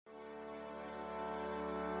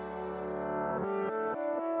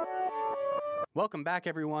Welcome back,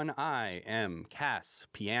 everyone. I am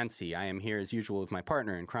Piancey. I am here as usual with my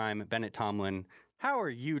partner in crime, Bennett Tomlin. How are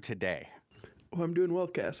you today? Oh, I'm doing well,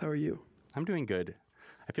 Cass. How are you? I'm doing good.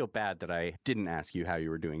 I feel bad that I didn't ask you how you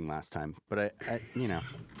were doing last time, but I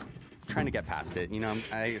trying to get past it.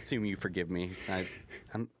 I assume you forgive me.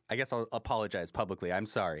 I guess I'll apologize publicly. I'm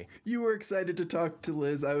sorry. You were excited to talk to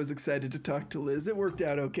Liz. I was excited to talk to Liz. It worked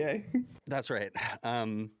out okay. That's right.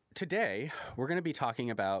 Today, we're going to be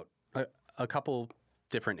talking about a couple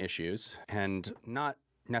different issues, and not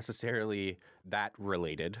necessarily that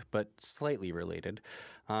related, but slightly related.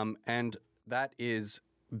 And that is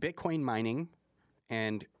Bitcoin mining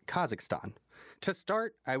and Kazakhstan. To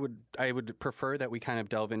start, I would prefer that we kind of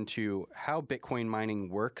delve into how Bitcoin mining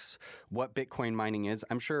works, what Bitcoin mining is.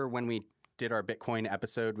 I'm sure when we did our Bitcoin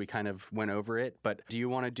episode, we kind of went over it, but do you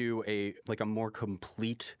want to do a more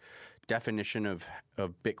complete definition of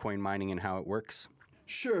Bitcoin mining and how it works?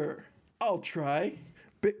 Sure, I'll try.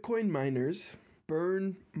 Bitcoin miners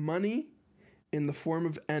burn money in the form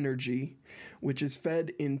of energy, which is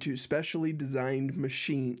fed into specially designed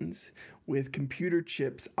machines with computer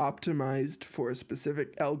chips optimized for a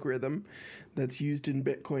specific algorithm that's used in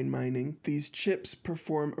Bitcoin mining. These chips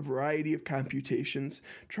perform a variety of computations,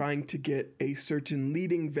 trying to get a certain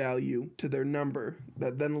leading value to their number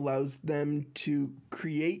that then allows them to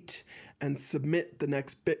create and submit the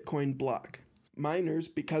next Bitcoin block. Miners,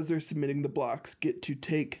 because they're submitting the blocks, get to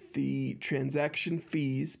take the transaction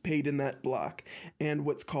fees paid in that block and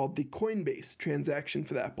what's called the Coinbase transaction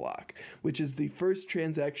for that block, which is the first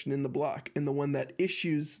transaction in the block and the one that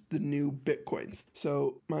issues the new Bitcoins.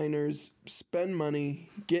 So miners spend money,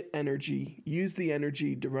 get energy, use the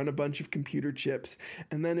energy to run a bunch of computer chips,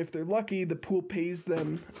 and then if they're lucky, the pool pays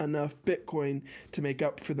them enough Bitcoin to make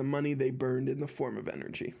up for the money they burned in the form of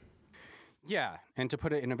energy. Yeah, and to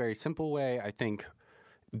put it in a very simple way, I think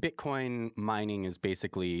Bitcoin mining is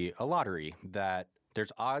basically a lottery that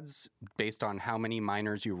there's odds based on how many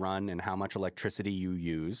miners you run and how much electricity you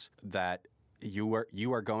use that you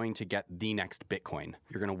are going to get the next Bitcoin.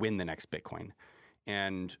 You're going to win the next Bitcoin.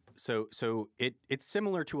 And so it's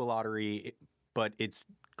similar to a lottery, but it's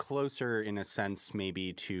closer in a sense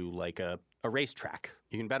maybe to like a racetrack.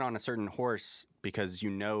 You can bet on a certain horse because you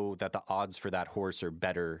know that the odds for that horse are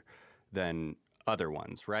better than other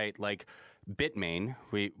ones, right? Like Bitmain,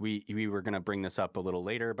 we were going to bring this up a little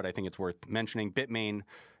later, but I think it's worth mentioning. Bitmain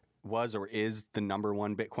was or is the number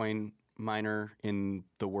one Bitcoin miner in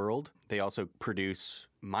the world. They also produce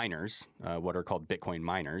miners, what are called Bitcoin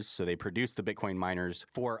miners. So they produce the Bitcoin miners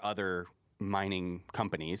for other mining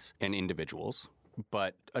companies and individuals.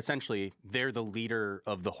 But essentially, they're the leader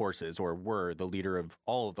of the horses, or were the leader of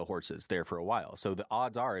all of the horses there for a while. So the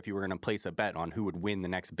odds are, if you were going to place a bet on who would win the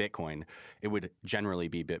next Bitcoin, it would generally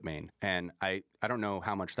be Bitmain. And I don't know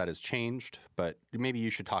how much that has changed, but maybe you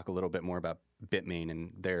should talk a little bit more about Bitmain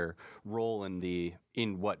and their role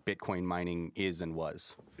in what Bitcoin mining is and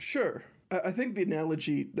was. Sure. I think the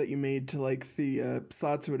analogy that you made to like the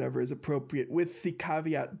slots or whatever is appropriate, with the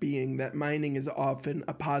caveat being that mining is often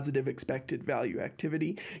a positive expected value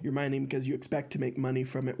activity. You're mining because you expect to make money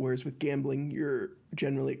from it, whereas with gambling, you're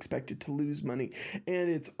generally expected to lose money. And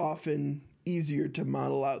it's often easier to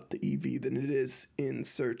model out the EV than it is in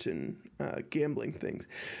certain gambling things.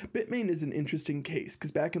 Bitmain is an interesting case because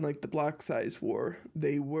back in like the block size war,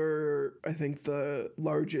 they were, I think, the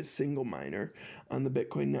largest single miner on the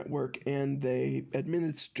Bitcoin network, and they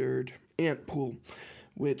administered Ant Pool,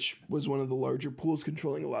 which was one of the larger pools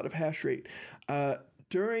controlling a lot of hash rate.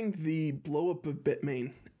 During the blow-up of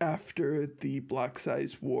Bitmain after the block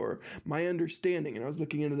size war, my understanding, and I was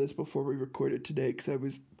looking into this before we recorded today because I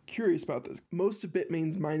was curious about this, most of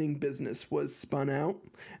Bitmain's mining business was spun out,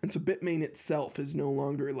 and so Bitmain itself is no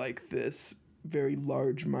longer like this very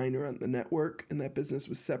large miner on the network, and that business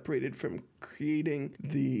was separated from creating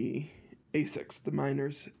the ASICs, the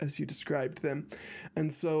miners, as you described them.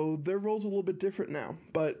 And so their role's a little bit different now.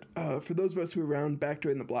 But for those of us who were around back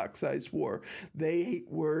during the block size war, they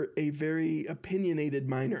were a very opinionated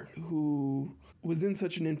miner who was in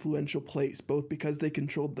such an influential place, both because they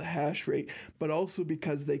controlled the hash rate, but also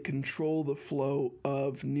because they control the flow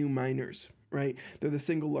of new miners. Right? They're the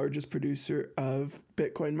single largest producer of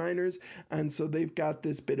Bitcoin miners, and so they've got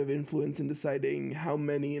this bit of influence in deciding how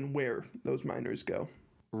many and where those miners go.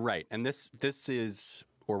 Right. And this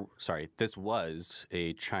was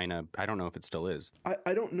a China, I don't know if it still is.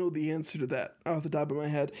 I don't know the answer to that off the top of my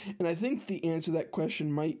head. And I think the answer to that question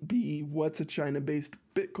might be, what's a China-based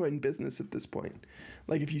Bitcoin business at this point?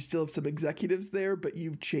 Like if you still have some executives there, but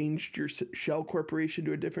you've changed your shell corporation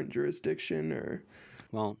to a different jurisdiction, or...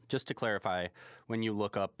 Well, just to clarify, when you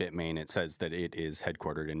look up Bitmain, it says that it is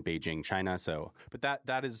headquartered in Beijing, China. So, but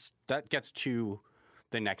that gets to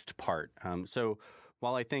the next part. So,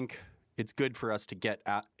 while I think it's good for us to get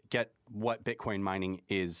what Bitcoin mining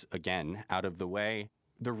is again out of the way,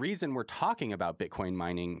 the reason we're talking about Bitcoin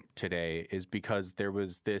mining today is because there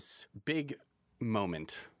was this big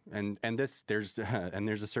moment. And there's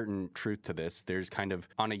a certain truth to this. There's kind of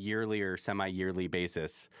on a yearly or semi-yearly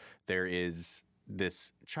basis, there is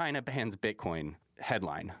this China bans Bitcoin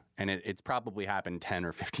headline. And it's probably happened 10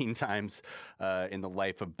 or 15 times in the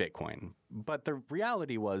life of Bitcoin. But the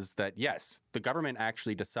reality was that, yes, the government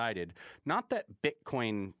actually decided not that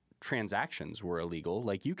Bitcoin transactions were illegal.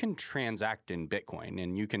 Like, you can transact in Bitcoin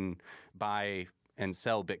and you can buy and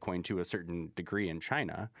sell Bitcoin to a certain degree in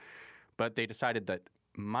China. But they decided that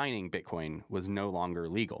mining Bitcoin was no longer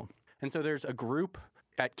legal. And so there's a group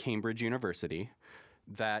at Cambridge University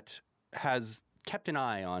that has kept an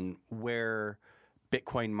eye on where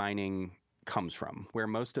Bitcoin mining comes from, where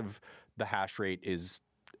most of the hash rate is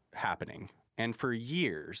happening. And for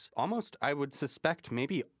years, almost I would suspect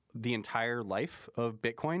maybe the entire life of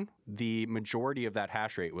Bitcoin, the majority of that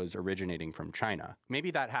hash rate was originating from China.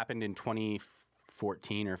 Maybe that happened in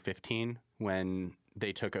 2014 or 15 when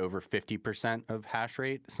they took over 50% of hash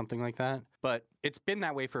rate, something like that. But it's been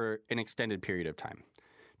that way for an extended period of time.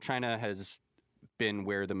 China has been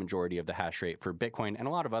where the majority of the hash rate for Bitcoin and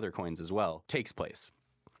a lot of other coins as well takes place.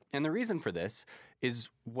 And the reason for this is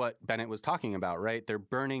what Bennett was talking about, right? They're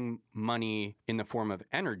burning money in the form of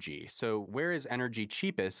energy. So where is energy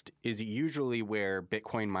cheapest is usually where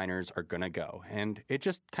Bitcoin miners are going to go. And it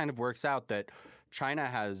just kind of works out that China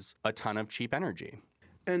has a ton of cheap energy.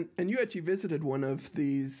 And you actually visited one of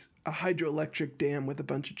these, a hydroelectric dam with a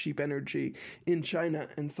bunch of cheap energy in China,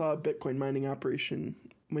 and saw a Bitcoin mining operation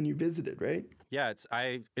when you visited, right? Yeah,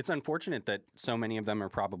 it's unfortunate that so many of them are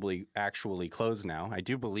probably actually closed now. I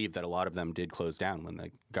do believe that a lot of them did close down when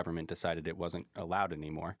the government decided it wasn't allowed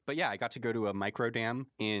anymore. But yeah, I got to go to a micro dam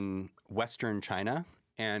in Western China.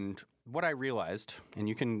 And what I realized, and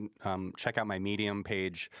you can check out my Medium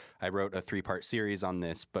page, I wrote a 3-part series on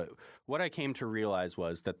this, but what I came to realize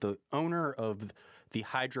was that the owner of the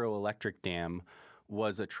hydroelectric dam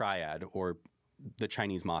was a triad, or the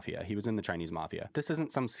Chinese mafia. He was in the Chinese mafia. This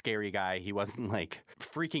isn't some scary guy. He wasn't like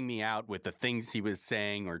freaking me out with the things he was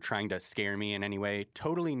saying or trying to scare me in any way.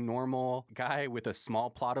 Totally normal guy with a small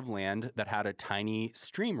plot of land that had a tiny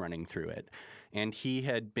stream running through it. And he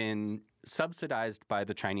had been subsidized by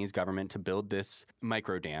the Chinese government to build this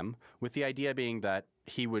micro dam, with the idea being that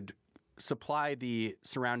he would supply the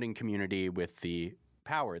surrounding community with the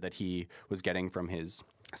power that he was getting from his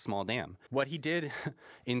small dam. What he did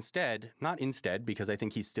not instead, because I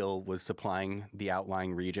think he still was supplying the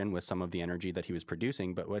outlying region with some of the energy that he was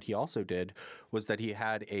producing, but what he also did was that he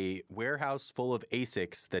had a warehouse full of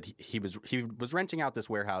ASICs that he was renting out this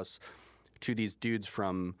warehouse to these dudes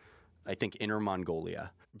from, I think, Inner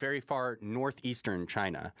Mongolia, very far northeastern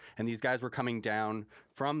China. And these guys were coming down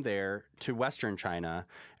from there to Western China,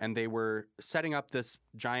 and they were setting up this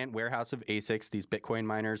giant warehouse of ASICs, these Bitcoin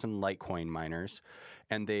miners and Litecoin miners,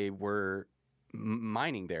 and they were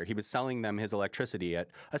mining there. He was selling them his electricity at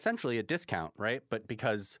essentially a discount, right? But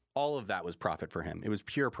because all of that was profit for him, it was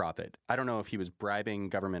pure profit. I don't know if he was bribing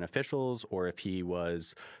government officials or if he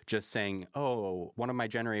was just saying, oh, one of my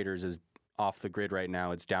generators is off the grid right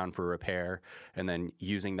now, it's down for repair, and then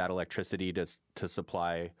using that electricity to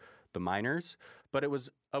supply the miners. But it was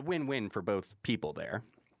a win-win for both people there.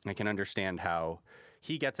 I can understand how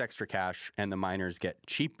he gets extra cash and the miners get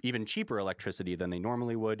even cheaper electricity than they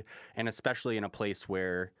normally would, and especially in a place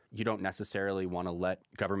where you don't necessarily want to let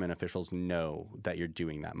government officials know that you're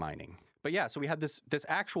doing that mining. But yeah, so we had this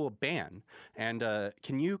actual ban. And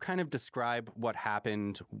can you kind of describe what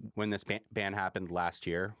happened when this ban happened last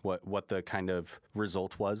year? What the kind of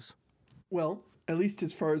result was? Well, at least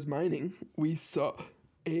as far as mining, we saw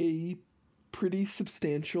a pretty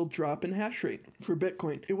substantial drop in hash rate for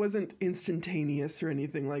Bitcoin. It wasn't instantaneous or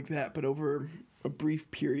anything like that, but over a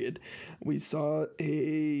brief period, we saw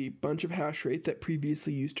a bunch of hash rate that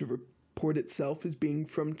previously used to report itself as being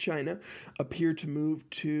from China appear to move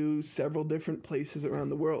to several different places around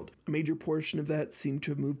the world. A major portion of that seemed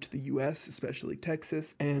to have moved to the US, especially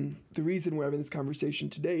Texas. And the reason we're having this conversation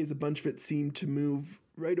today is a bunch of it seemed to move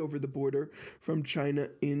right over the border from China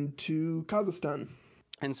into Kazakhstan.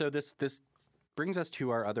 And so this brings us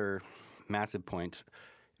to our other massive point.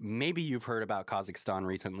 Maybe you've heard about Kazakhstan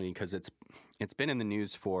recently because it's been in the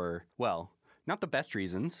news for, well, not the best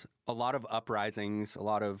reasons. A lot of uprisings, a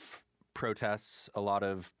lot of protests, a lot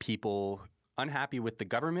of people unhappy with the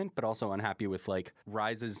government, but also unhappy with like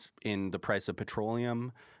rises in the price of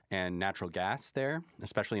petroleum and natural gas there,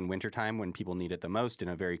 especially in wintertime when people need it the most in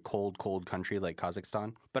a very cold, cold country like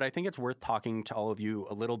Kazakhstan. But I think it's worth talking to all of you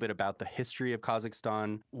a little bit about the history of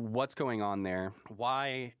Kazakhstan, what's going on there,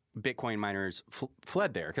 why Bitcoin miners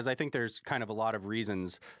fled there, because I think there's kind of a lot of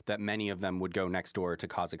reasons that many of them would go next door to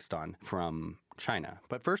Kazakhstan from China.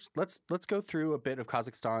 But first, let's go through a bit of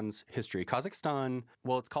Kazakhstan's history. Kazakhstan,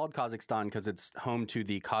 well, it's called Kazakhstan because it's home to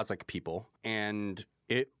the Kazakh people, and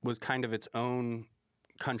it was kind of its own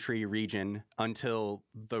country region until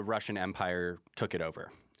the Russian Empire took it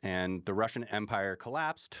over. And the Russian Empire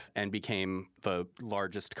collapsed and became the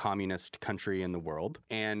largest communist country in the world.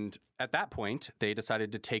 And at that point, they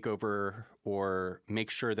decided to take over or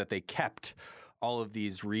make sure that they kept all of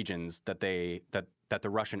these regions that the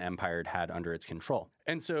Russian Empire had under its control.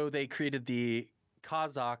 And so they created the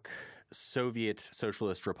Kazakh Soviet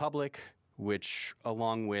Socialist Republic, which,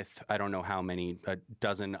 along with, I don't know how many, a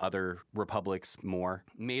dozen other republics more,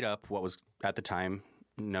 made up what was at the time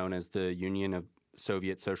known as the Union of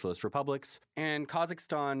Soviet Socialist Republics. And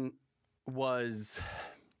Kazakhstan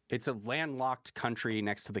it's a landlocked country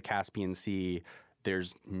next to the Caspian Sea.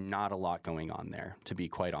 There's not a lot going on there, to be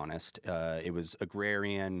quite honest. It was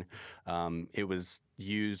agrarian. It was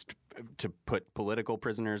used to put political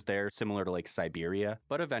prisoners there, similar to like Siberia.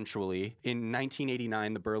 But eventually, in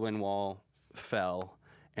 1989, the Berlin Wall fell,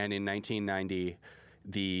 and in 1990,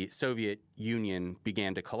 the Soviet Union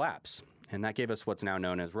began to collapse. And that gave us what's now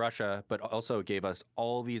known as Russia, but also gave us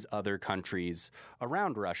all these other countries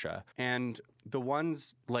around Russia. And the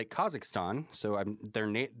ones like Kazakhstan, so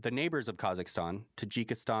they're the neighbors of Kazakhstan,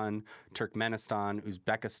 Tajikistan, Turkmenistan,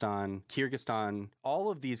 Uzbekistan, Kyrgyzstan, all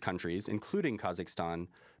of these countries, including Kazakhstan,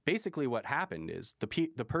 basically what happened is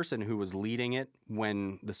the person who was leading it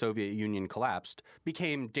when the Soviet Union collapsed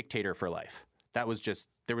became dictator for life. That was just,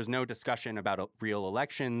 there was no discussion about real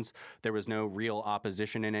elections. There was no real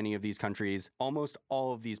opposition in any of these countries. Almost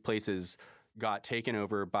all of these places got taken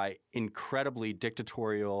over by incredibly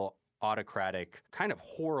dictatorial, autocratic, kind of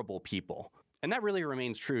horrible people. And that really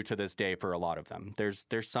remains true to this day for a lot of them. There's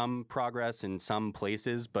some progress in some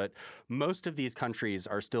places, but most of these countries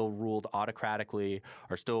are still ruled autocratically,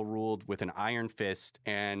 are still ruled with an iron fist,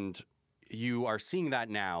 and you are seeing that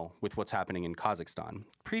now with what's happening in Kazakhstan.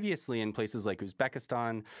 Previously, in places like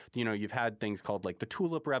Uzbekistan, you've had things called like the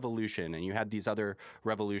Tulip Revolution, and you had these other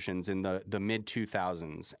revolutions in the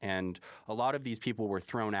mid-2000s, and a lot of these people were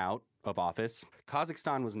thrown out of office.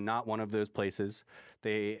 Kazakhstan was not one of those places.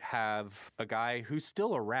 They have a guy who's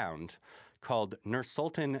still around called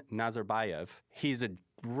Nursultan Nazarbayev. He's a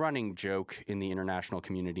running joke in the international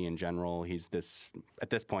community in general. He's this, at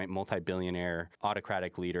this point, multi-billionaire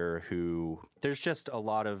autocratic leader who there's just a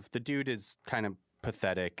lot of, the dude is kind of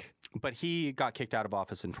pathetic, but he got kicked out of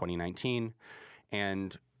office in 2019,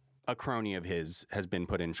 and a crony of his has been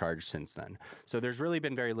put in charge since then. So there's really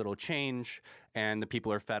been very little change, and the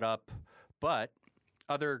people are fed up, but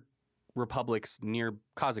other republics near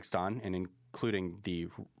Kazakhstan, and including the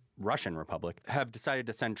Russian Republic, have decided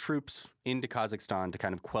to send troops into Kazakhstan to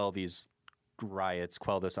kind of quell these riots,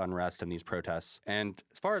 quell this unrest and these protests. And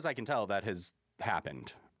as far as I can tell, that has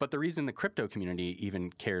happened. But the reason the crypto community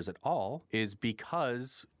even cares at all is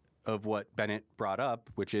because of what Bennett brought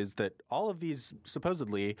up, which is that all of these,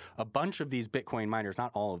 supposedly, a bunch of these Bitcoin miners,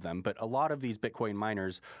 not all of them, but a lot of these Bitcoin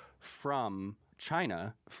miners from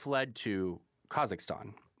China fled to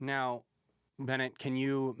Kazakhstan. Now, Bennett, can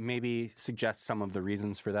you maybe suggest some of the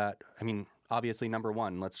reasons for that? I mean, obviously, number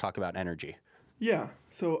one, let's talk about energy. Yeah,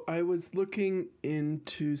 so I was looking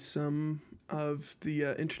into some of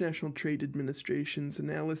the International Trade Administration's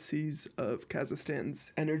analyses of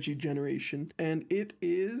Kazakhstan's energy generation, and it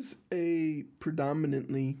is a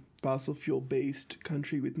predominantly fossil fuel-based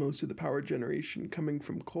country with most of the power generation coming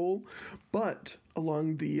from coal, but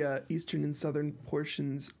along the eastern and southern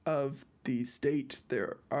portions of the state,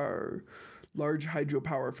 there are large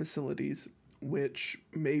hydropower facilities which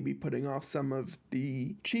may be putting off some of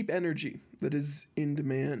the cheap energy that is in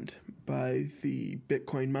demand by the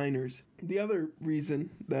Bitcoin miners. The other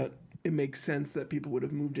reason that it makes sense that people would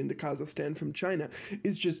have moved into Kazakhstan from China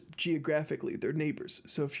is just geographically, they're neighbors.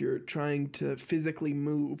 So if you're trying to physically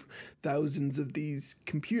move thousands of these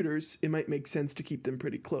computers, it might make sense to keep them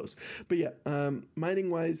pretty close. But yeah,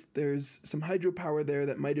 mining-wise, there's some hydropower there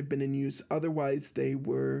that might have been in use. Otherwise, they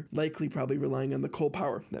were likely probably relying on the coal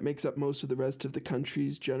power that makes up most of the rest of the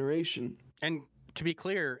country's generation. And to be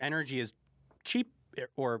clear, energy is cheap,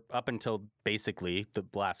 or up until basically the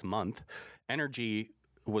last month, energy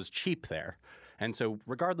was cheap there. And so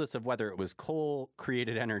regardless of whether it was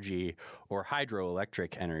coal-created energy or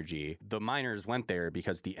hydroelectric energy, the miners went there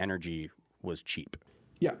because the energy was cheap.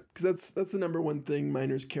 Yeah, because that's the number one thing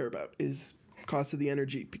miners care about is cost of the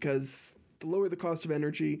energy, because the lower the cost of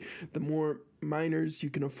energy, the more miners you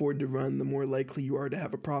can afford to run, the more likely you are to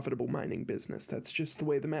have a profitable mining business. That's just the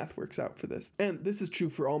way the math works out for this. And this is true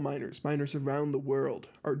for all miners. Miners around the world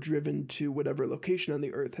are driven to whatever location on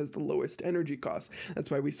the earth has the lowest energy costs. That's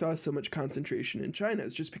why we saw so much concentration in China,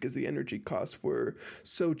 is just because the energy costs were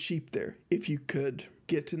so cheap there if you could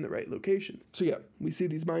get in the right locations. So yeah, we see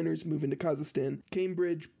these miners move into Kazakhstan.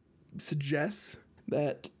 Cambridge suggests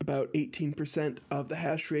that about 18% of the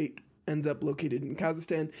hash rate ends up located in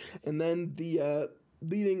Kazakhstan, and then the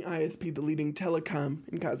leading ISP, the leading telecom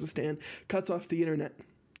in Kazakhstan, cuts off the internet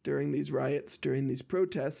during these riots, during these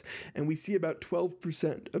protests, and we see about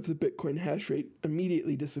 12% of the Bitcoin hash rate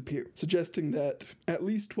immediately disappear, suggesting that at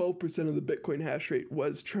least 12% of the Bitcoin hash rate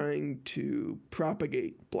was trying to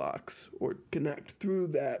propagate blocks or connect through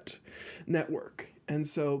that network. And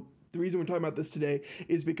so the reason we're talking about this today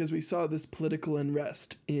is because we saw this political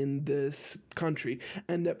unrest in this country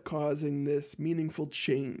end up causing this meaningful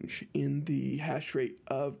change in the hash rate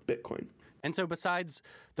of Bitcoin. And so besides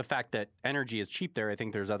the fact that energy is cheap there, I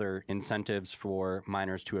think there's other incentives for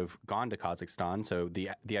miners to have gone to Kazakhstan. So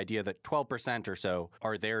the idea that 12% or so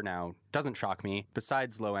are there now doesn't shock me.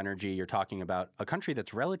 Besides low energy, you're talking about a country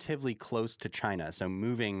that's relatively close to China. So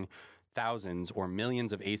moving thousands or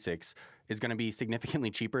millions of ASICs is going to be significantly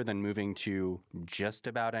cheaper than moving to just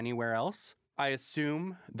about anywhere else. I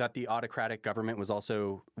assume that the autocratic government was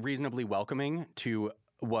also reasonably welcoming to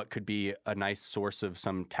what could be a nice source of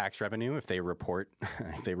some tax revenue if they report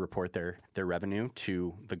their revenue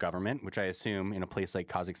to the government, which I assume in a place like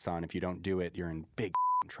Kazakhstan, if you don't do it, you're in big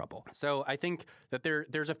trouble. So I think that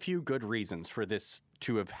there's a few good reasons for this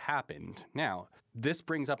to have happened. Now, this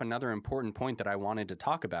brings up another important point that I wanted to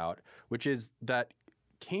talk about, which is that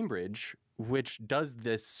Cambridge, which does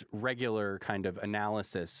this regular kind of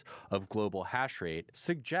analysis of global hash rate,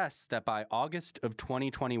 suggests that by August of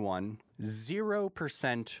 2021,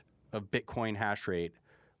 0% of Bitcoin hash rate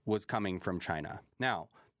was coming from China. Now,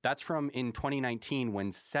 that's from in 2019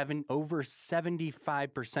 when over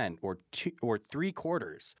 75% or three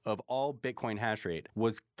quarters of all Bitcoin hash rate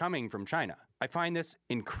was coming from China. I find this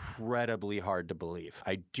incredibly hard to believe.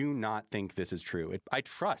 I do not think this is true. I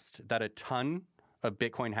trust that a ton of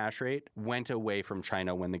Bitcoin hash rate went away from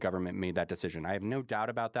China when the government made that decision. I have no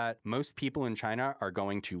doubt about that. Most people in China are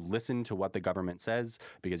going to listen to what the government says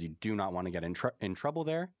because you do not want to get in trouble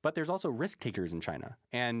there. But there's also risk takers in China.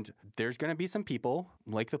 And there's going to be some people,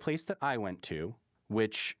 like the place that I went to,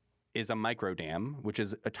 which is a micro dam, which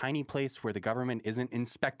is a tiny place where the government isn't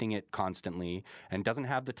inspecting it constantly and doesn't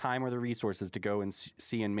have the time or the resources to go and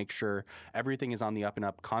see and make sure everything is on the up and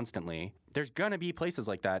up constantly. There's going to be places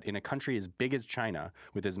like that in a country as big as China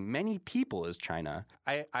with as many people as China.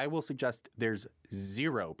 I will suggest there's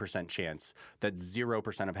 0% chance that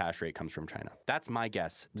 0% of hash rate comes from China. That's my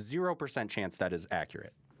guess. 0% chance that is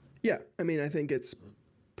accurate. Yeah, I mean, I think it's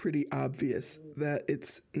pretty obvious that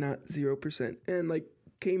it's not 0%. And like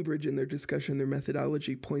Cambridge in their discussion, their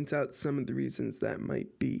methodology points out some of the reasons that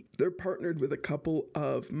might be. They're partnered with a couple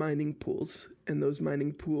of mining pools, and those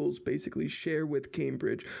mining pools basically share with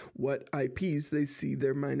Cambridge what IPs they see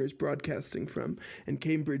their miners broadcasting from, and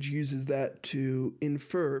Cambridge uses that to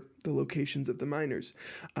infer the locations of the miners.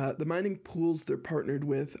 The mining pools they're partnered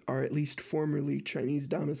with are at least formerly Chinese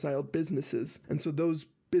domiciled businesses, and so those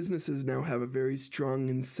businesses now have a very strong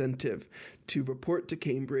incentive to report to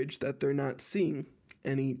Cambridge that they're not seeing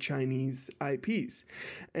any Chinese IPs.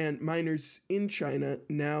 And miners in China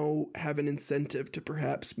now have an incentive to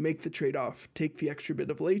perhaps make the trade-off, take the extra bit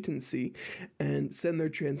of latency, and send their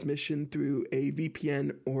transmission through a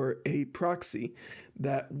VPN or a proxy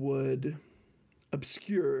that would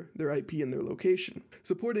obscure their IP and their location.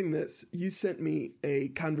 Supporting this, you sent me a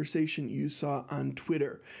conversation you saw on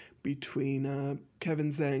Twitter between Kevin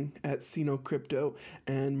Zhang at Sino Crypto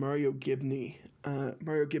and Mario Gibney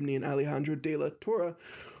and Alejandro de la Torre,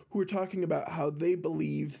 who were talking about how they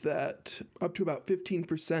believe that up to about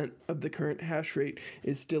 15% of the current hash rate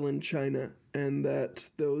is still in China, and that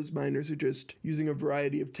those miners are just using a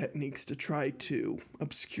variety of techniques to try to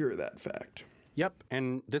obscure that fact. Yep,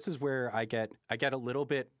 and this is where I get a little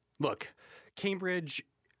bit, look, Cambridge,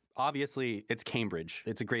 obviously, it's Cambridge.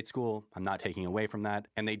 It's a great school. I'm not taking away from that.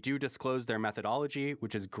 And they do disclose their methodology,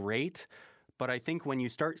 which is great. But I think when you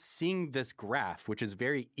start seeing this graph, which is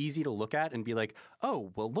very easy to look at and be like,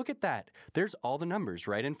 oh, well, look at that. There's all the numbers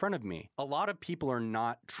right in front of me. A lot of people are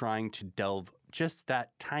not trying to delve just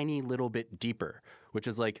that tiny little bit deeper. which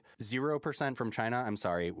is like 0% from China. I'm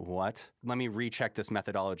sorry, what? Let me recheck this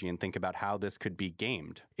methodology and think about how this could be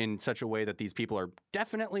gamed in such a way that these people are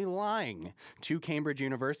definitely lying to Cambridge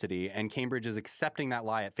University, and Cambridge is accepting that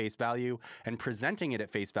lie at face value and presenting it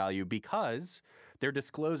at face value because they're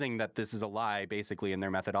disclosing that this is a lie, basically, in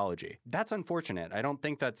their methodology. That's unfortunate. I don't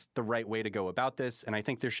think that's the right way to go about this, and I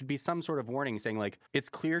think there should be some sort of warning saying, like, it's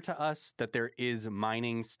clear to us that there is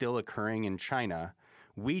mining still occurring in China.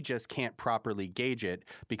 We just can't properly gauge it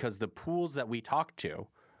because the pools that we talk to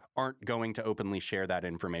aren't going to openly share that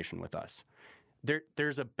information with us.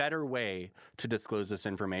 There's a better way to disclose this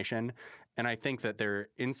information, and I think that they're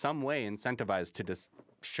in some way incentivized to just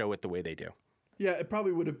show it the way they do. Yeah, it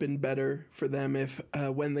probably would have been better for them if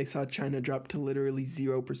when they saw China drop to literally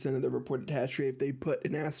 0% of the reported hash rate, if they put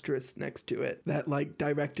an asterisk next to it that like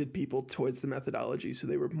directed people towards the methodology so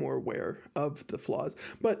they were more aware of the flaws.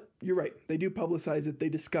 But you're right, they do publicize it, they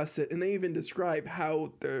discuss it, and they even describe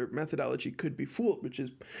how their methodology could be fooled, which is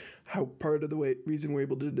how part of the reason we're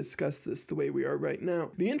able to discuss this the way we are right now.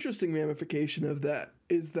 The interesting ramification of that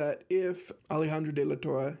is that if Alejandro de la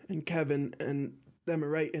Torre and Kevin and them are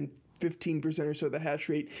right, and 15% or so of the hash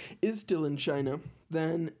rate is still in China,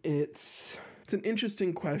 then it's an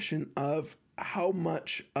interesting question of how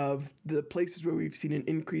much of the places where we've seen an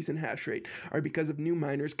increase in hash rate are because of new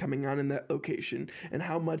miners coming on in that location, and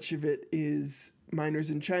how much of it is miners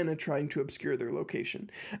in China trying to obscure their location.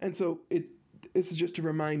 And so this is just a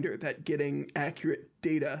reminder that getting accurate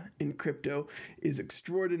data in crypto is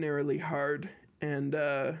extraordinarily hard and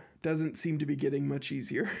doesn't seem to be getting much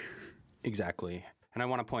easier. Exactly. And I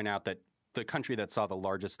want to point out that the country that saw the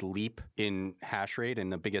largest leap in hash rate and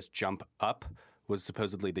the biggest jump up was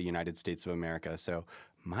supposedly the United States of America. So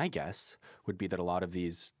my guess would be that a lot of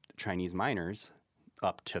these Chinese miners,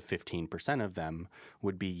 up to 15% of them,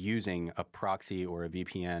 would be using a proxy or a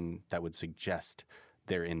VPN that would suggest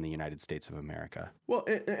they're in the United States of America. Well,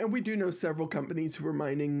 and we do know several companies who were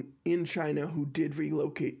mining in China who did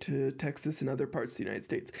relocate to Texas and other parts of the United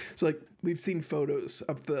States. So, like, we've seen photos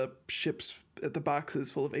of the ships at the boxes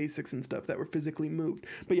full of ASICs and stuff that were physically moved.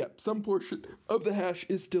 But yeah, some portion of the hash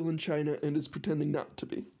is still in China and is pretending not to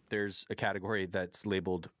be. There's a category that's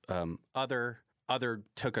labeled other. Other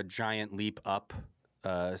took a giant leap up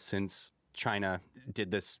since China did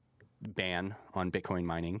this ban on Bitcoin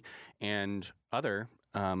mining, and other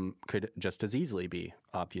could just as easily be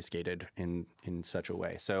obfuscated in such a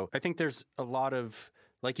way. So I think there's a lot of,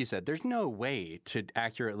 like you said, there's no way to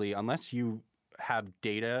accurately, unless you have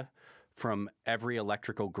data from every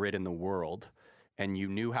electrical grid in the world and you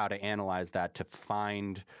knew how to analyze that to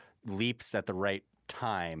find leaps at the right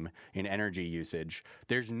time in energy usage,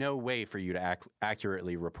 there's no way for you to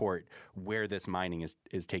accurately report where this mining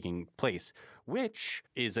is taking place, which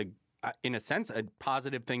is in a sense, a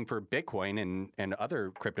positive thing for Bitcoin and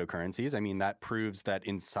other cryptocurrencies. I mean, that proves that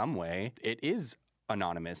in some way it is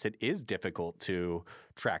anonymous. It is difficult to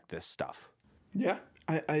track this stuff. Yeah,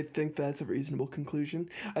 I think that's a reasonable conclusion.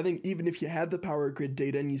 I think even if you had the power grid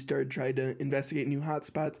data and you started trying to investigate new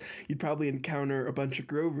hotspots, you'd probably encounter a bunch of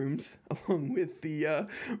grow rooms along with the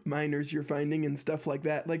miners you're finding and stuff like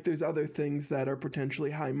that. Like, there's other things that are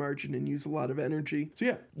potentially high margin and use a lot of energy. So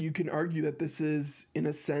yeah, you can argue that this is, in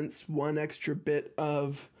a sense, one extra bit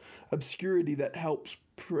of obscurity that helps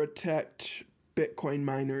protect Bitcoin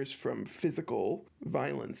miners from physical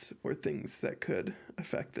violence or things that could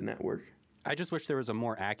affect the network. I just wish there was a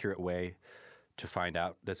more accurate way to find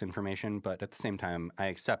out this information, but at the same time, I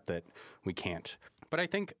accept that we can't. But I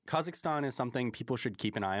think Kazakhstan is something people should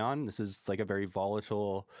keep an eye on. This is like a very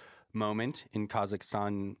volatile moment in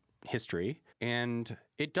Kazakhstan history, and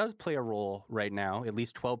it does play a role right now, at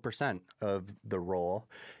least 12% of the role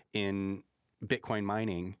in Bitcoin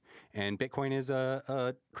mining. And Bitcoin is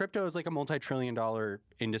crypto is like a multi-trillion-dollar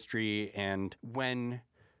industry, and when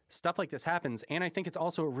stuff like this happens, and I think it's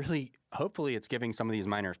also hopefully it's giving some of these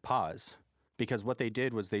miners pause, because what they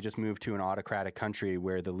did was they just moved to an autocratic country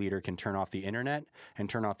where the leader can turn off the internet and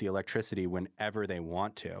turn off the electricity whenever they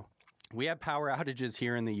want to. We have power outages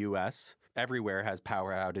here in the US. Everywhere has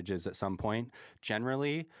power outages at some point.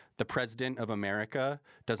 Generally, the president of America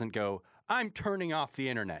doesn't go, "I'm turning off the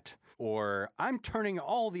internet," or "I'm turning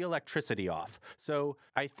all the electricity off." So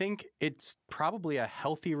I think it's probably a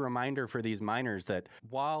healthy reminder for these miners that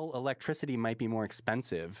while electricity might be more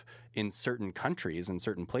expensive in certain countries and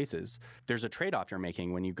certain places, there's a trade-off you're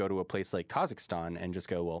making when you go to a place like Kazakhstan and just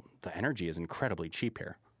go, well, the energy is incredibly cheap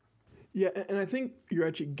here. Yeah, and I think you're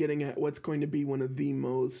actually getting at what's going to be one of the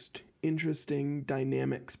most interesting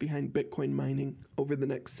dynamics behind Bitcoin mining over the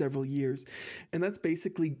next several years. And that's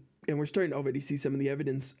basically and we're starting to already see some of the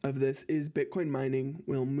evidence of this, is Bitcoin mining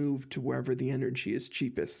will move to wherever the energy is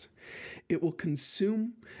cheapest. It will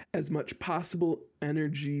consume as much possible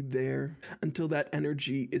energy there until that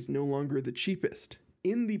energy is no longer the cheapest.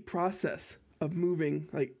 In the process of moving,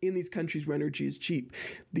 like in these countries where energy is cheap,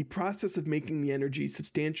 the process of making the energy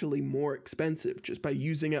substantially more expensive just by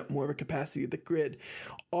using up more of a capacity of the grid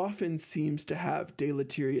often seems to have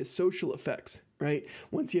deleterious social effects, right?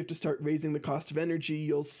 Once you have to start raising the cost of energy,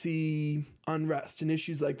 you'll see unrest and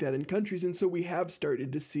issues like that in countries. And so we have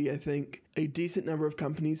started to see, I think, a decent number of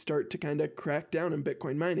companies start to kind of crack down on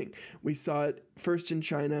Bitcoin mining. We saw it first in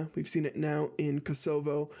China. We've seen it now in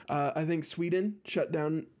Kosovo. I think Sweden shut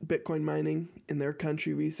down Bitcoin mining in their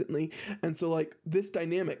country recently. And so like this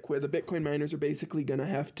dynamic where the Bitcoin miners are basically going to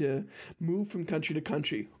have to move from country to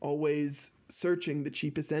country, always searching the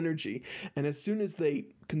cheapest energy. And as soon as they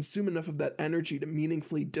consume enough of that energy to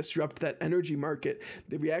meaningfully disrupt that energy market,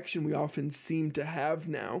 the reaction we often seem to have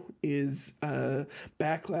now is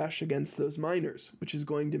backlash against those miners, which is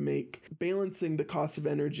going to make balancing the cost of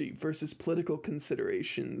energy versus political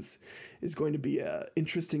considerations is going to be an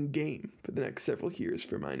interesting game for the next several years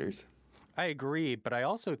for miners. I agree, but I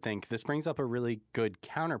also think this brings up a really good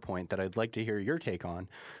counterpoint that I'd like to hear your take on,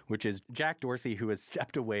 which is Jack Dorsey, who has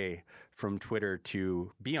stepped away from Twitter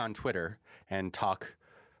to be on Twitter and talk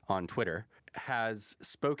on Twitter, has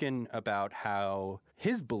spoken about how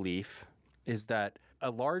his belief is that a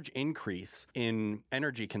large increase in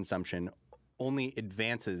energy consumption only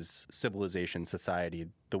advances civilization, society,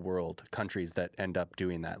 the world, countries that end up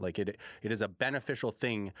doing that. Like it is a beneficial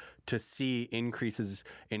thing to see increases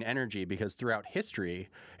in energy because throughout history,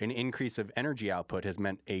 an increase of energy output has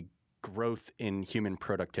meant a growth in human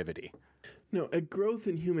productivity. No, a growth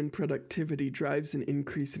in human productivity drives an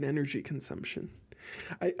increase in energy consumption.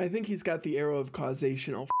 I think he's got the arrow of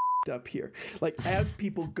causation all up here. Like as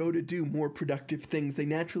people go to do more productive things, they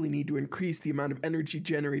naturally need to increase the amount of energy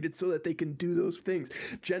generated so that they can do those things.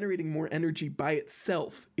 Generating more energy by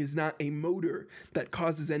itself is not a motor that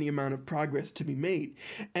causes any amount of progress to be made.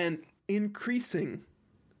 And increasing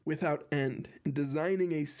without end and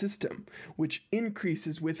designing a system which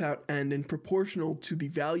increases without end and proportional to the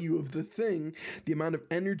value of the thing, the amount of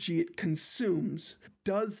energy it consumes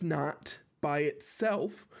does not by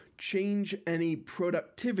itself change any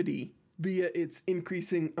productivity via its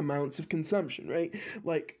increasing amounts of consumption, right?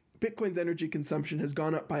 Like Bitcoin's energy consumption has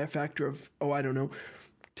gone up by a factor of,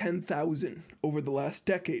 10,000 over the last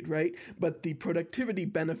decade, right? But the productivity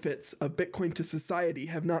benefits of Bitcoin to society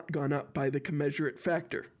have not gone up by the commensurate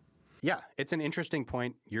factor. Yeah, it's an interesting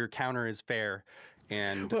point. Your counter is fair.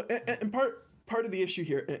 And part of the issue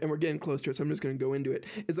here, and we're getting close to it, so I'm just going to go into it,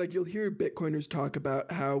 is like you'll hear Bitcoiners talk about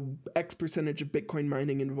how X percentage of Bitcoin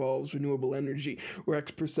mining involves renewable energy, or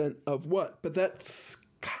X percent of what, but that's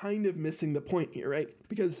kind of missing the point here, right?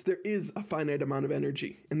 Because there is a finite amount of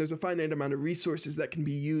energy, and there's a finite amount of resources that can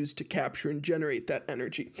be used to capture and generate that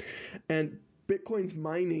energy. And Bitcoin's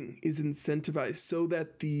mining is incentivized so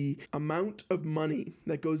that the amount of money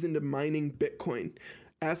that goes into mining Bitcoin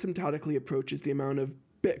asymptotically approaches the amount of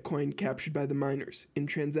Bitcoin captured by the miners in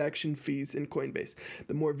transaction fees in Coinbase.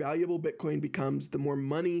 The more valuable Bitcoin becomes, the more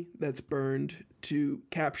money that's burned to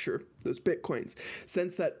capture those Bitcoins.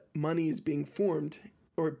 Since that money is being formed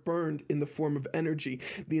or burned in the form of energy,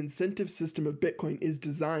 the incentive system of Bitcoin is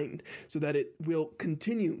designed so that it will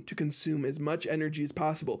continue to consume as much energy as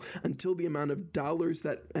possible until the amount of dollars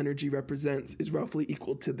that energy represents is roughly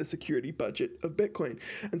equal to the security budget of Bitcoin.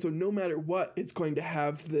 And so no matter what, it's going to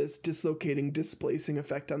have this dislocating, displacing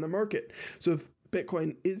effect on the market. So if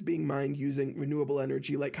Bitcoin is being mined using renewable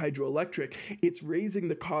energy like hydroelectric, it's raising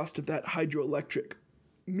the cost of that hydroelectric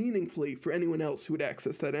meaningfully for anyone else who would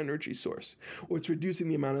access that energy source, or it's reducing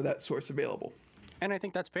the amount of that source available. And I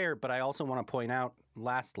think that's fair, but I also want to point out,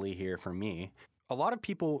 lastly here for me, a lot of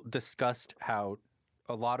people discussed how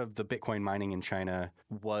a lot of the Bitcoin mining in China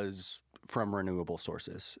was from renewable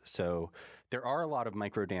sources. So there are a lot of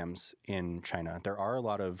micro dams in China. There are a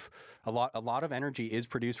lot of energy is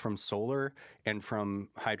produced from solar and from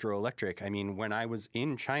hydroelectric. I mean, when I was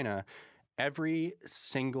in China, every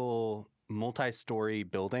single multi-story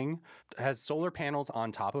building has solar panels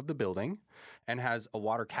on top of the building and has a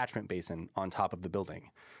water catchment basin on top of the building.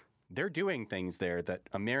 They're doing things there that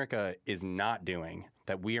America is not doing,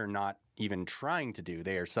 that we are not even trying to do.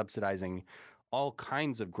 They are subsidizing all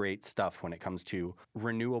kinds of great stuff when it comes to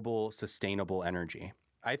renewable, sustainable energy.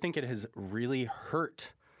 I think it has really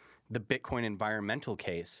hurt the Bitcoin environmental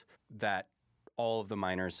case that all of the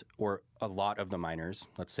miners, or a lot of the miners,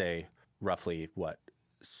 let's say roughly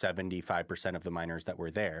 75% of the miners that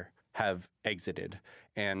were there, have exited.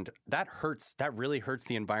 And that really hurts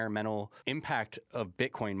the environmental impact of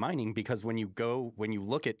Bitcoin mining, because when you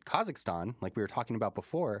look at Kazakhstan, like we were talking about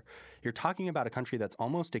before, you're talking about a country that's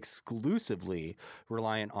almost exclusively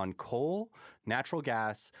reliant on coal, natural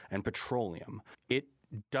gas, and petroleum. It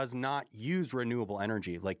does not use renewable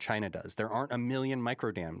energy like China does. There aren't a million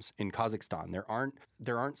microdams in Kazakhstan. There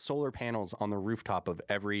aren't solar panels on the rooftop of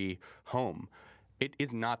every home. It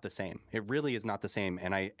is not the same. It really is not the same.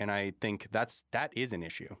 And I think that is an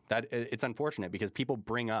issue. That it's unfortunate because people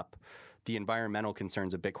bring up the environmental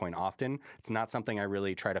concerns of Bitcoin often. It's not something I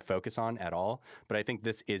really try to focus on at all, but I think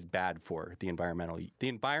this is bad for the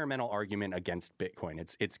environmental argument against Bitcoin.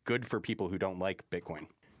 It's good for people who don't like Bitcoin.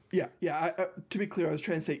 Yeah. To be clear, I was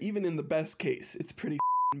trying to say, even in the best case, it's pretty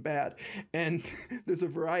bad. And there's a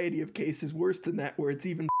variety of cases worse than that where it's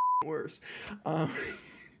even worse.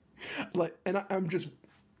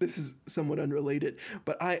 This is somewhat unrelated,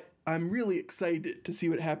 but I'm really excited to see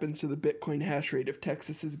what happens to the Bitcoin hash rate if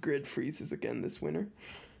Texas's grid freezes again this winter.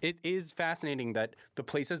 It is fascinating that the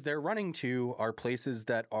places they're running to are places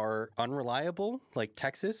that are unreliable, like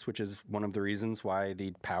Texas, which is one of the reasons why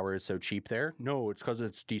the power is so cheap there. No, it's because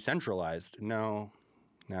it's decentralized. No,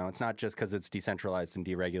 it's not just because it's decentralized and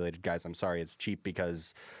deregulated, guys. I'm sorry. It's cheap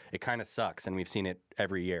because it kind of sucks, and we've seen it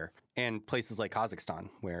every year. And places like Kazakhstan,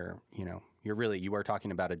 where, you are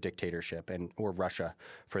talking about a dictatorship, or Russia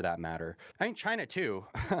for that matter. I mean, China too.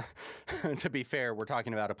 To be fair, we're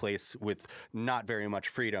talking about a place with not very much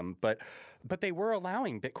freedom, but they were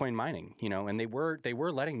allowing Bitcoin mining, and they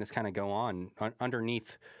were letting this kind of go on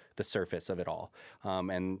underneath the surface of it all.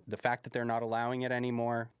 And the fact that they're not allowing it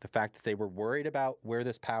anymore, the fact that they were worried about where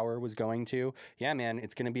this power was going to, yeah, man,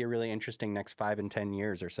 it's going to be a really interesting next 5 and 10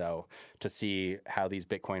 years or so to see how these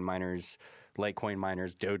Bitcoin miners, Litecoin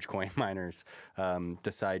miners, Dogecoin miners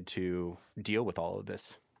decide to deal with all of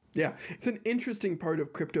this. Yeah, it's an interesting part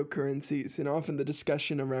of cryptocurrencies, and often the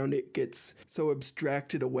discussion around it gets so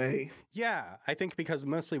abstracted away. Yeah, I think because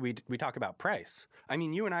mostly we talk about price. I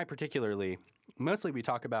mean, you and I particularly, mostly we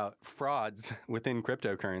talk about frauds within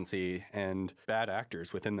cryptocurrency and bad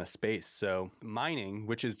actors within the space. So mining,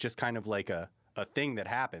 which is just kind of like a thing that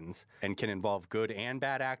happens and can involve good and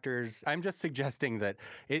bad actors. I'm just suggesting that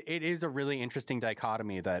it is a really interesting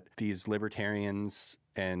dichotomy that these libertarians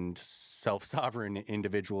and self-sovereign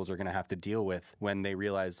individuals are going to have to deal with when they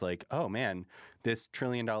realize, like, oh man, this $1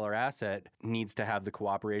 trillion asset needs to have the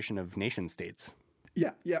cooperation of nation states.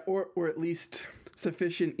 Yeah, or at least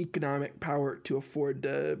sufficient economic power to afford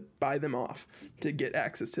to buy them off, to get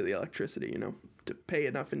access to the electricity, to pay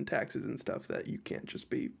enough in taxes and stuff that you can't just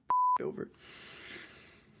be over.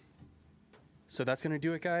 So that's going to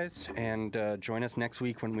do it, guys. And join us next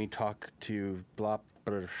week when we talk to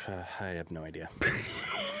I have no idea.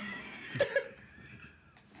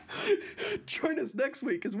 Join us next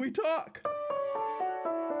week as we talk.